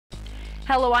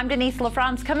Hello, I'm Denise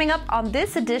LaFrance. Coming up on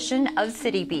this edition of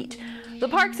City Beat. The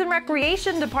Parks and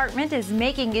Recreation Department is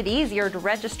making it easier to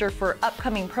register for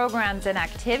upcoming programs and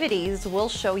activities. We'll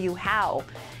show you how.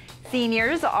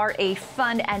 Seniors are a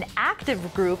fun and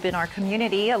active group in our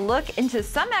community. A look into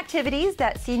some activities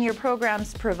that senior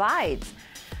programs provides.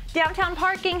 Downtown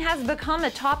parking has become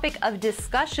a topic of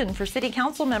discussion for city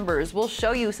council members. We'll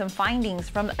show you some findings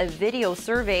from a video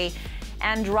survey.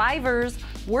 And drivers'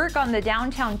 work on the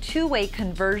downtown two-way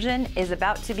conversion is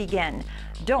about to begin.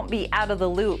 Don't be out of the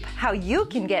loop. How you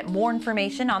can get more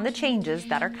information on the changes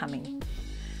that are coming.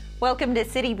 Welcome to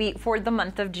City Beat for the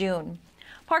month of June.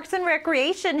 Parks and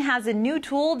Recreation has a new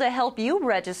tool to help you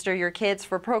register your kids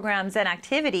for programs and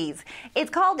activities.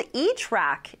 It's called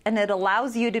eTrack, and it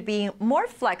allows you to be more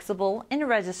flexible in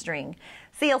registering.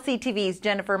 CLC TV's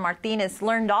Jennifer Martinez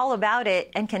learned all about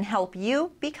it and can help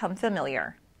you become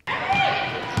familiar.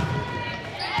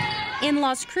 In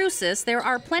Las Cruces, there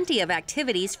are plenty of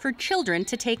activities for children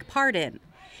to take part in.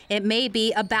 It may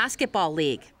be a basketball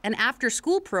league, an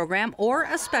after-school program, or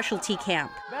a specialty camp.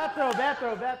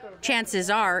 Chances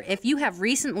are, if you have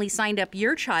recently signed up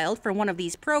your child for one of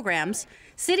these programs,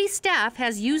 city staff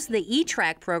has used the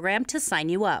eTrack program to sign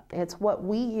you up. It's what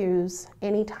we use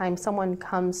anytime someone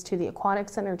comes to the aquatic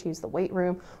center to use the weight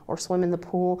room or swim in the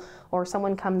pool, or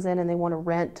someone comes in and they want to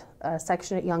rent a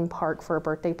section at Young Park for a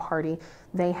birthday party.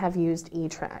 They have used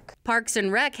eTrack. Parks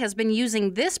and Rec has been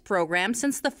using this program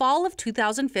since the fall of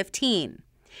 2015.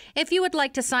 If you would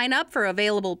like to sign up for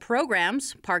available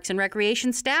programs, Parks and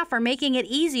Recreation staff are making it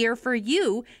easier for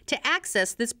you to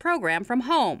access this program from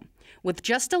home, with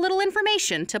just a little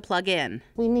information to plug in.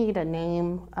 We need a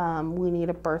name, we need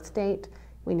a birth date,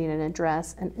 we need an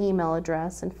address, an email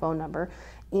address, and phone number.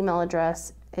 Email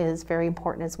address is very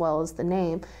important as well as the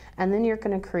name. And then you're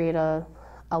going to create a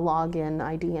login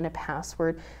ID and a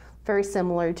password, very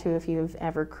similar to if you've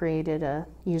ever created a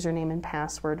username and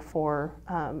password for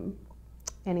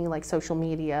any like social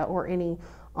media or any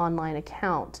online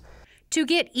account. To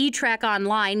get eTrack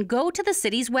online, go to the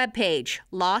city's webpage,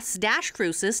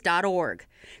 los-cruces.org.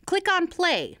 Click on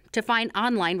Play to find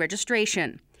online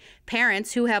registration.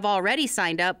 Parents who have already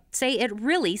signed up say it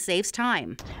really saves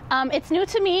time. It's new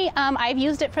to me. I've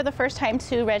used it for the first time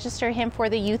to register him for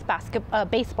the youth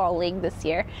baseball league this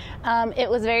year. It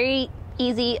was very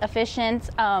easy, efficient,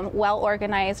 well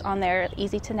organized on there,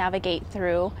 easy to navigate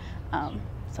through.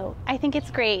 So I think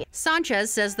it's great. Sanchez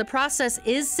says the process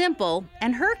is simple,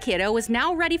 and her kiddo is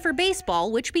now ready for baseball,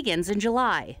 which begins in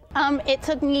July. It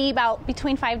took me about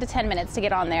between 5 to 10 minutes to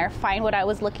get on there, find what I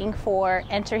was looking for,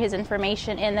 enter his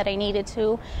information in that I needed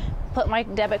to, put my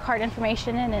debit card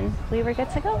information in, and we were good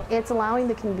to go. It's allowing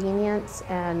the convenience,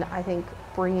 and I think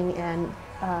bringing in,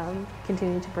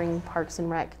 continuing to bring Parks and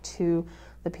Rec to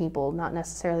the people, not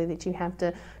necessarily that you have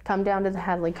to come down to the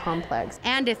Hadley complex.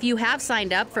 And if you have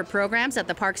signed up for programs at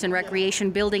the Parks and Recreation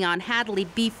building on Hadley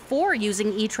before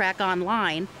using eTrack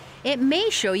online, it may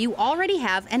show you already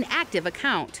have an active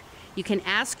account. You can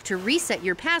ask to reset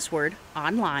your password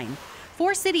online.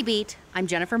 For City Beat, I'm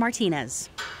Jennifer Martinez.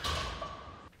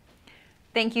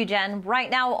 Thank you, Jen. Right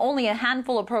now, only a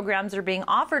handful of programs are being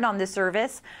offered on this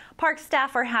service. Park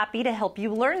staff are happy to help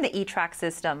you learn the eTrack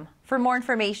system. For more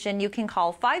information, you can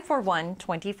call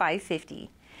 541-2550.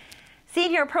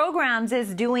 Senior Programs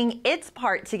is doing its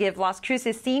part to give Las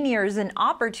Cruces seniors an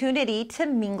opportunity to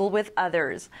mingle with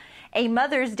others. A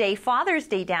Mother's Day, Father's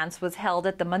Day dance was held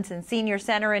at the Munson Senior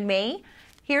Center in May.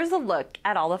 Here's a look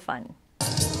at all the fun.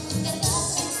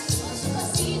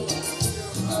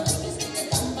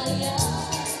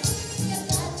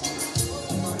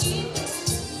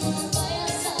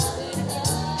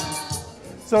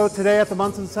 So today at the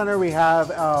Munson Center we have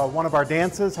one of our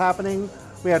dances happening.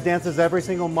 We have dances every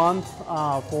single month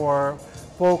for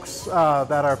folks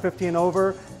that are 50 and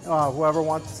over. Whoever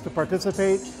wants to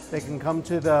participate, they can come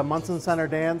to the Munson Center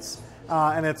dance,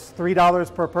 and it's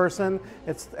 $3 per person.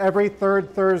 It's every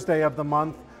third Thursday of the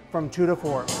month from 2 to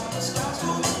 4.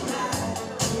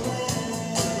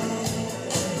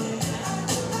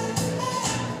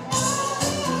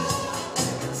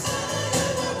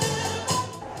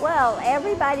 Well,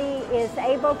 everybody is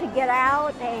able to get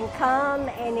out and come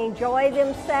and enjoy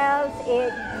themselves.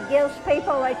 It gives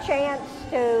people a chance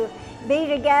to be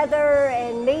together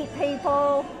and meet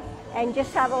people and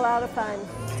just have a lot of fun.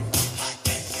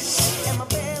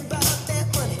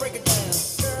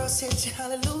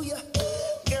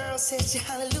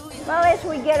 Well, as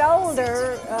we get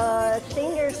older,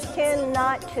 seniors tend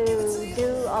not to do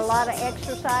a lot of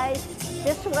exercise.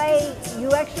 This way,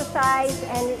 you exercise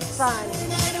and it's fun.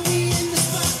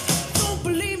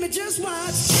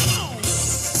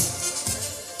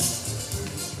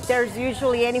 There's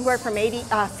usually anywhere from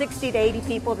 60 to 80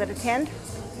 people that attend.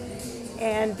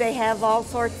 And they have all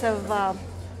sorts of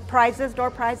prizes,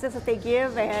 door prizes that they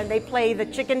give, and they play the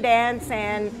chicken dance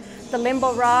and the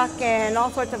limbo rock and all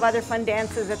sorts of other fun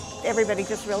dances that everybody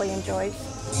just really enjoys.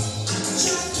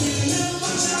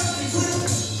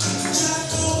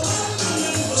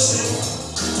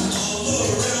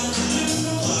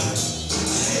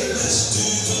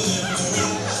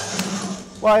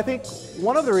 Well, I think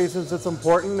one of the reasons it's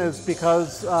important is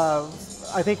because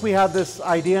I think we have this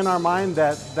idea in our mind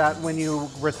that when you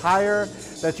retire,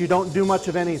 that you don't do much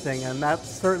of anything, and that's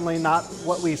certainly not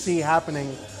what we see happening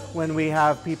when we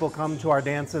have people come to our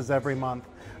dances every month.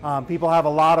 People have a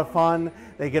lot of fun.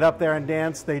 They get up there and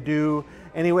dance. They do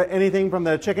anything from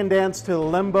the chicken dance to the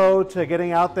limbo to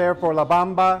getting out there for La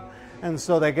Bamba, and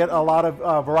so they get a lot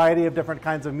of variety of different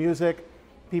kinds of music.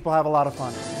 People have a lot of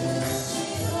fun.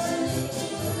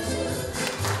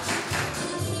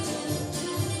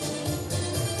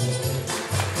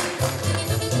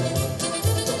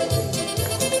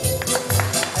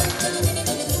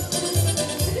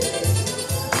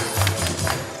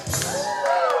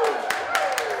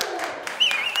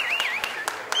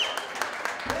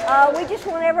 We just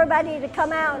want everybody to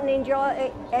come out and enjoy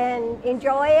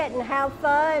it and have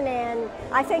fun, and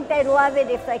I think they'd love it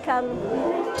if they come.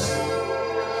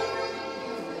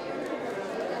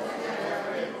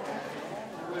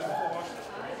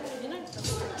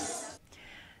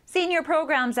 Senior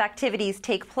Programs activities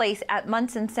take place at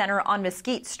Munson Center on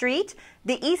Mesquite Street,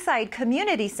 the Eastside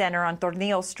Community Center on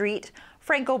Tornillo Street,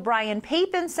 Frank O'Brien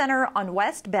Papin Center on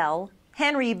West Bell,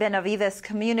 Henry Benavides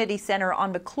Community Center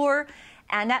on McClure,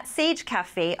 and at Sage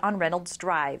Cafe on Reynolds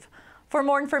Drive. For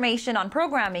more information on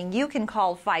programming, you can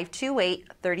call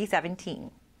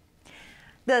 528-3017.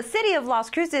 The City of Las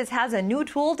Cruces has a new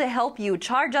tool to help you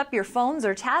charge up your phones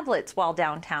or tablets while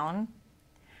downtown.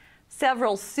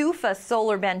 Several SUFA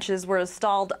solar benches were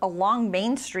installed along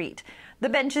Main Street. The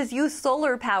benches use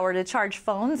solar power to charge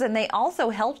phones, and they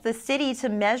also help the city to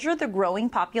measure the growing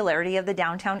popularity of the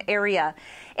downtown area.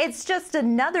 It's just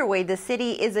another way the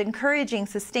city is encouraging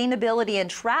sustainability and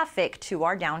traffic to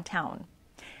our downtown.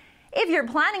 If you're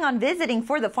planning on visiting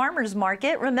for the farmers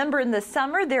market, remember in the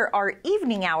summer there are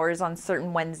evening hours on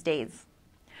certain Wednesdays.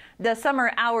 The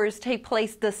summer hours take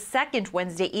place the second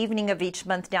Wednesday evening of each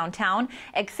month downtown,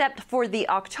 except for the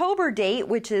October date,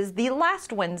 which is the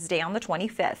last Wednesday on the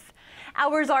 25th.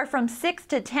 Hours are from 6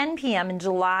 to 10 p.m. in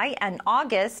July and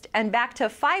August, and back to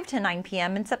 5 to 9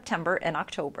 p.m. in September and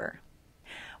October.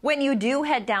 When you do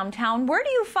head downtown, where do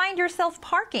you find yourself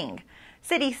parking?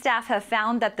 City staff have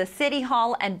found that the City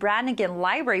Hall and Brannigan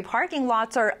Library parking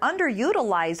lots are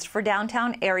underutilized for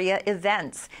downtown area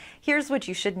events. Here's what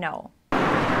you should know.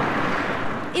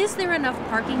 Is there enough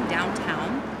parking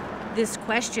downtown? This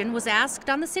question was asked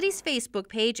on the city's Facebook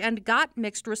page and got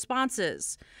mixed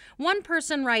responses. One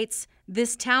person writes,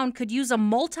 "This town could use a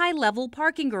multi-level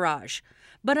parking garage."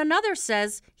 But another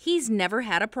says he's never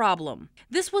had a problem.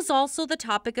 This was also the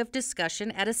topic of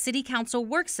discussion at a city council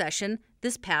work session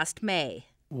this past May.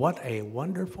 What a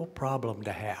wonderful problem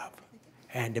to have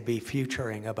and to be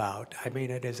futuring about. I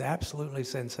mean, it is absolutely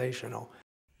sensational.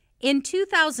 In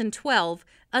 2012,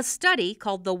 a study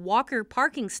called the Walker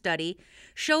Parking Study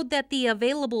showed that the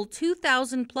available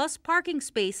 2,000 plus parking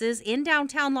spaces in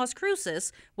downtown Las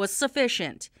Cruces was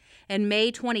sufficient. In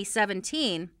May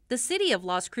 2017, the city of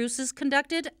Las Cruces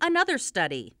conducted another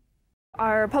study.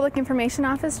 Our public information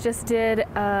office just did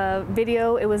a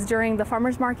video. It was during the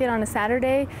farmers market on a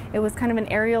Saturday. It was kind of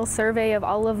an aerial survey of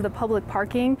all of the public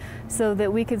parking so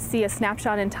that we could see a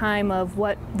snapshot in time of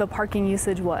what the parking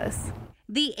usage was.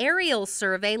 The aerial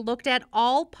survey looked at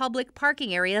all public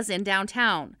parking areas in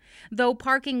downtown. Though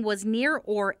parking was near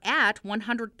or at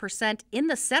 100% in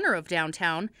the center of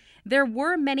downtown, there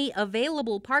were many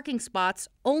available parking spots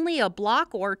only a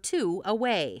block or two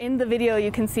away. In the video,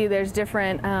 you can see there's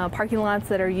different parking lots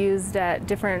that are used at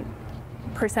different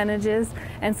percentages,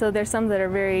 and so there's some that are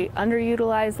very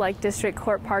underutilized, like District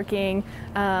Court parking,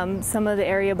 some of the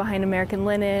area behind American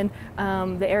Linen,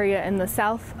 the area in the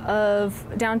south of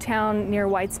downtown near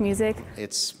White's Music.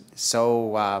 It's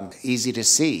so easy to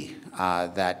see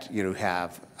that you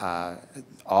have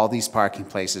all these parking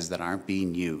places that aren't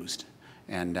being used,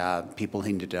 and people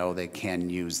need to know they can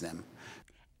use them.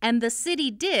 And the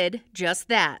city did just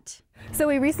that. So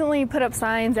we recently put up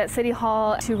signs at City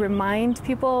Hall to remind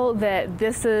people that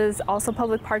this is also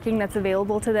public parking that's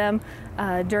available to them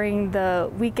during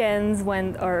the weekends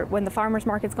when the farmers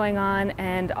market's going on,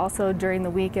 and also during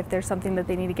the week if there's something that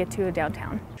they need to get to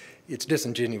downtown. It's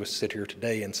disingenuous to sit here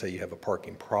today and say you have a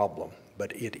parking problem,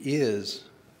 but it is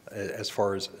as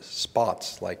far as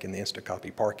spots like in the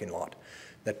Instacopy parking lot,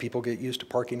 that people get used to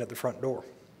parking at the front door.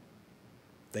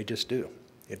 They just do.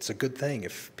 It's a good thing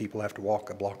if people have to walk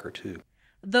a block or two.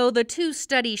 Though the two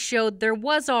studies showed there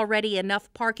was already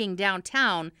enough parking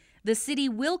downtown, the city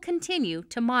will continue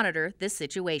to monitor this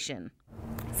situation.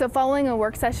 So following a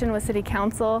work session with City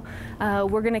Council,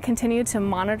 we're going to continue to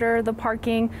monitor the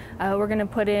parking. We're going to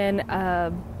put in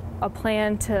a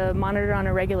plan to monitor on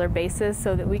a regular basis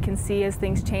so that we can see as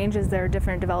things change as there are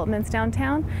different developments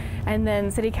downtown. And then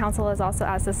City Council has also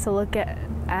asked us to look at,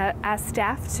 as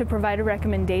staff, to provide a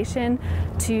recommendation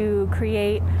to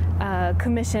create a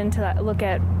commission to look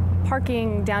at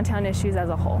parking downtown issues as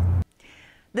a whole.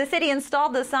 The city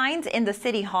installed the signs in the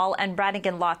City Hall and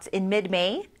Brannigan lots in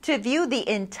mid-May. To view the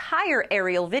entire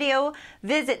aerial video,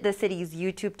 visit the city's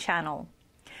YouTube channel.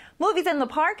 Movies in the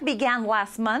park began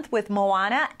last month with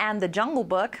Moana and The Jungle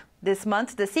Book. This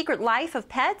month, The Secret Life of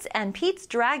Pets and Pete's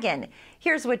Dragon.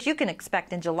 Here's what you can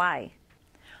expect in July.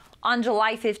 On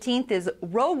July 15th is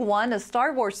Rogue One, a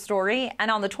Star Wars story,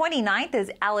 and on the 29th is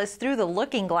Alice Through the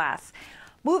Looking Glass.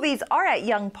 Movies are at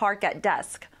Young Park at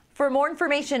dusk. For more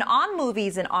information on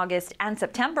movies in August and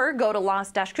September, go to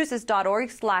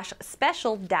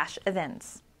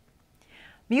las-cruces.org/special-events.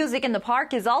 Music in the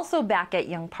Park is also back at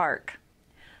Young Park.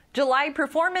 July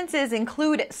performances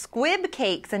include Squib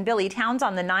Cakes and Billy Towns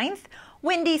on the 9th,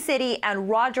 Windy City and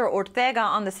Roger Ortega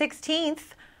on the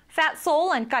 16th, Fat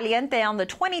Soul and Caliente on the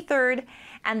 23rd,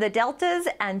 and the Deltas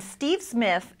and Steve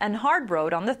Smith and Hard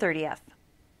Road on the 30th.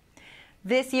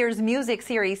 This year's music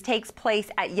series takes place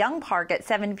at Young Park at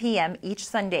 7 p.m. each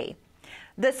Sunday.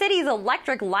 The city's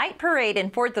Electric Light Parade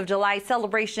and 4th of July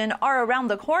celebration are around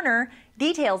the corner.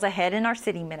 Details ahead in our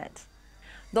City Minute.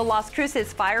 The Las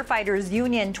Cruces Firefighters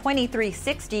Union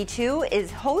 2362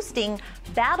 is hosting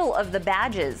Battle of the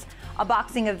Badges, a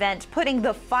boxing event putting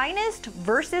the finest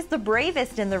versus the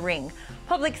bravest in the ring.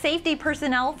 Public safety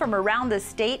personnel from around the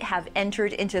state have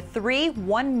entered into 3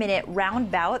 one-minute round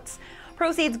bouts.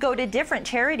 Proceeds go to different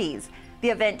charities. The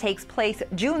event takes place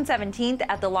June 17th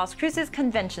at the Las Cruces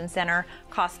Convention Center.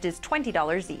 Cost is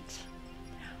 $20 each.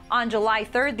 On July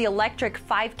 3rd, the Electric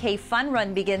 5K Fun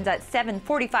Run begins at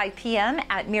 7:45 p.m.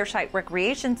 at Mearshite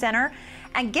Recreation Center.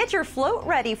 And get your float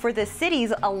ready for the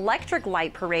city's Electric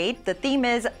Light Parade. The theme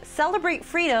is Celebrate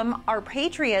Freedom, Our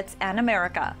Patriots, and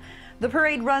America. The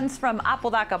parade runs from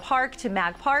Apodaca Park to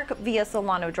Mag Park via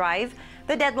Solano Drive.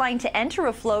 The deadline to enter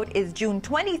a float is June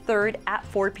 23rd at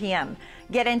 4 p.m.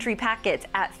 Get entry packets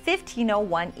at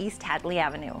 1501 East Hadley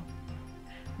Avenue.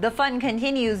 The fun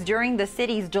continues during the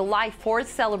city's July 4th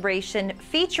celebration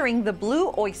featuring the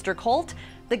Blue Oyster Cult,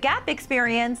 the Gap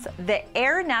Experience, the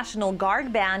Air National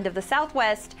Guard Band of the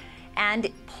Southwest,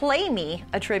 and Play Me,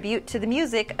 a tribute to the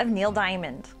music of Neil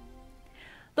Diamond.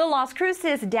 The Las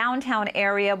Cruces downtown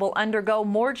area will undergo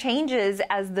more changes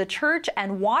as the Church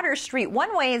and Water Street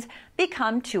one-ways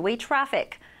become two-way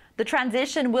traffic. The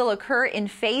transition will occur in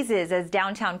phases, as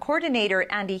downtown coordinator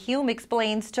Andy Hume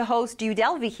explains to host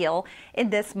Udell Vigil in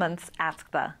this month's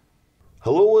Ask the.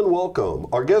 Hello and welcome.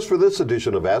 Our guest for this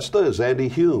edition of ASTA is Andy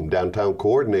Hume, downtown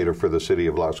coordinator for the city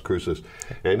of Las Cruces.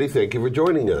 Andy, thank you for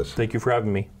joining us. Thank you for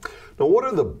having me. Now, what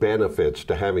are the benefits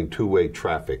to having two-way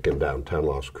traffic in downtown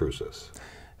Las Cruces?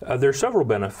 There are several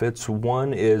benefits.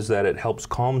 One is that it helps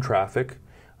calm traffic.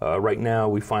 Right now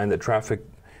we find that traffic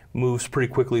moves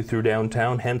pretty quickly through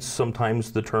downtown, hence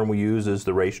sometimes the term we use is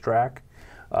the racetrack.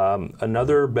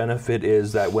 Another benefit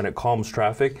is that when it calms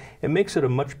traffic, it makes it a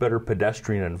much better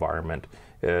pedestrian environment.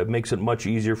 It makes it much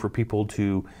easier for people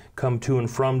to come to and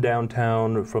from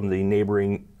downtown, from the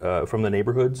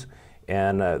neighborhoods,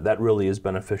 and that really is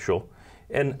beneficial.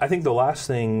 And I think the last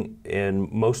thing,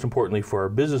 and most importantly for our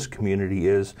business community,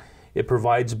 is it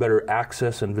provides better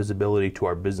access and visibility to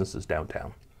our businesses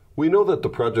downtown. We know that the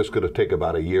project's going to take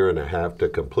about 1.5 years to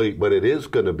complete, but it is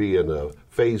going to be in a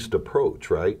phased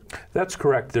approach, right? That's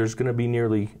correct. There's going to be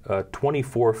nearly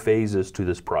 24 phases to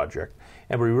this project.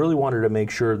 And we really wanted to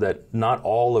make sure that not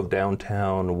all of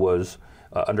downtown was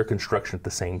under construction at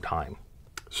the same time.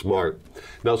 Smart.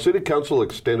 Now, City Council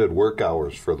extended work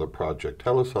hours for the project.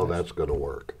 Tell us how that's going to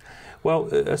work. Well,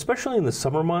 especially in the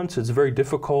summer months, it's very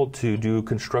difficult to do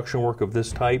construction work of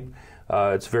this type.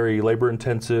 It's very labor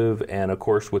intensive, and of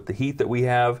course with the heat that we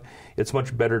have, it's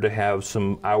much better to have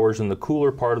some hours in the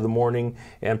cooler part of the morning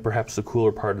and perhaps the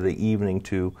cooler part of the evening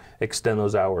to extend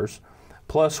those hours.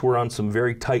 Plus, we're on some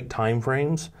very tight time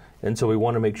frames, and so we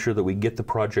want to make sure that we get the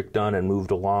project done and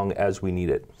moved along as we need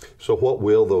it. So what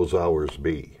will those hours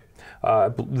be?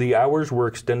 The hours were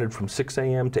extended from 6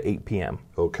 a.m. to 8 p.m.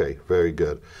 Okay, very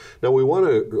good. Now we want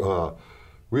to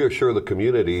reassure the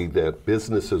community that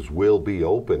businesses will be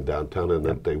open downtown and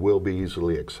that they will be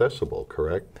easily accessible,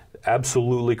 correct?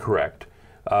 Absolutely correct.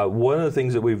 One of the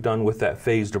things that we've done with that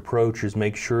phased approach is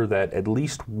make sure that at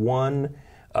least one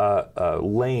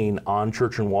lane on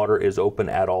Church and Water is open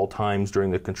at all times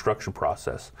during the construction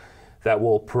process. That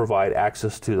will provide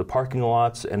access to the parking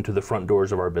lots and to the front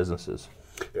doors of our businesses.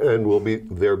 And will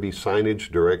there be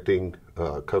signage directing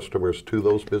customers to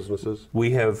those businesses?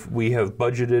 We have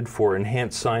budgeted for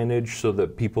enhanced signage so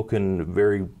that people can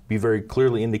be very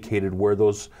clearly indicated where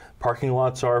those parking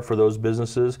lots are for those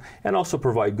businesses, and also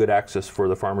provide good access for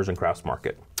the farmers and crafts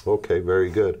market. Okay,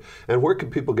 very good. And where can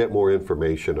people get more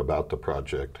information about the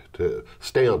project to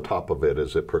stay on top of it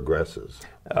as it progresses?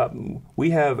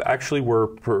 We're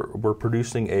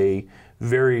producing a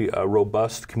very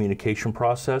robust communication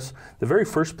process. The very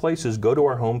first place is go to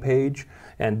our homepage,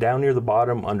 and down near the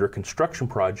bottom under construction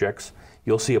projects,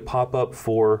 you'll see a pop-up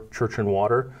for Church and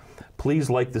Water. Please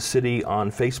like the city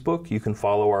on Facebook. You can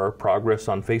follow our progress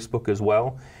on Facebook as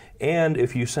well. And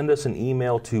if you send us an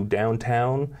email to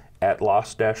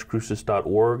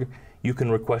downtown@los-cruces.org, you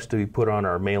can request to be put on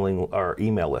our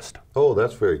email list. Oh,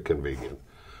 that's very convenient.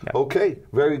 Yep. Okay,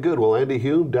 very good. Well, Andy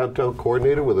Hume, Downtown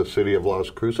Coordinator with the City of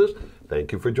Las Cruces,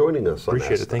 thank you for joining us on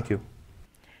Appreciate ASTA. it. Thank you.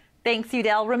 Thanks,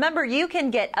 Udell. Remember, you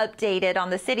can get updated on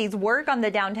the city's work on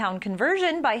the downtown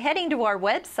conversion by heading to our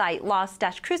website,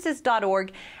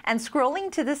 los-cruces.org, and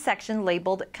scrolling to the section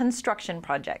labeled Construction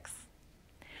Projects.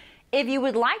 If you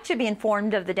would like to be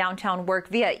informed of the downtown work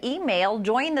via email,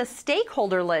 join the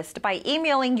stakeholder list by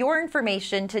emailing your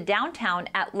information to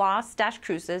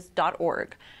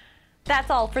downtown@los-cruces.org.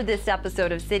 That's all for this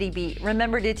episode of City Beat.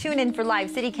 Remember to tune in for live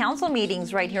City Council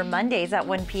meetings right here Mondays at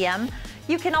 1 p.m.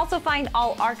 You can also find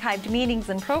all archived meetings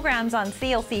and programs on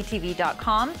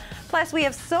clctv.com. Plus, we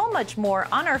have so much more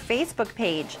on our Facebook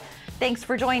page. Thanks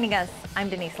for joining us. I'm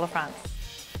Denise LaFrance.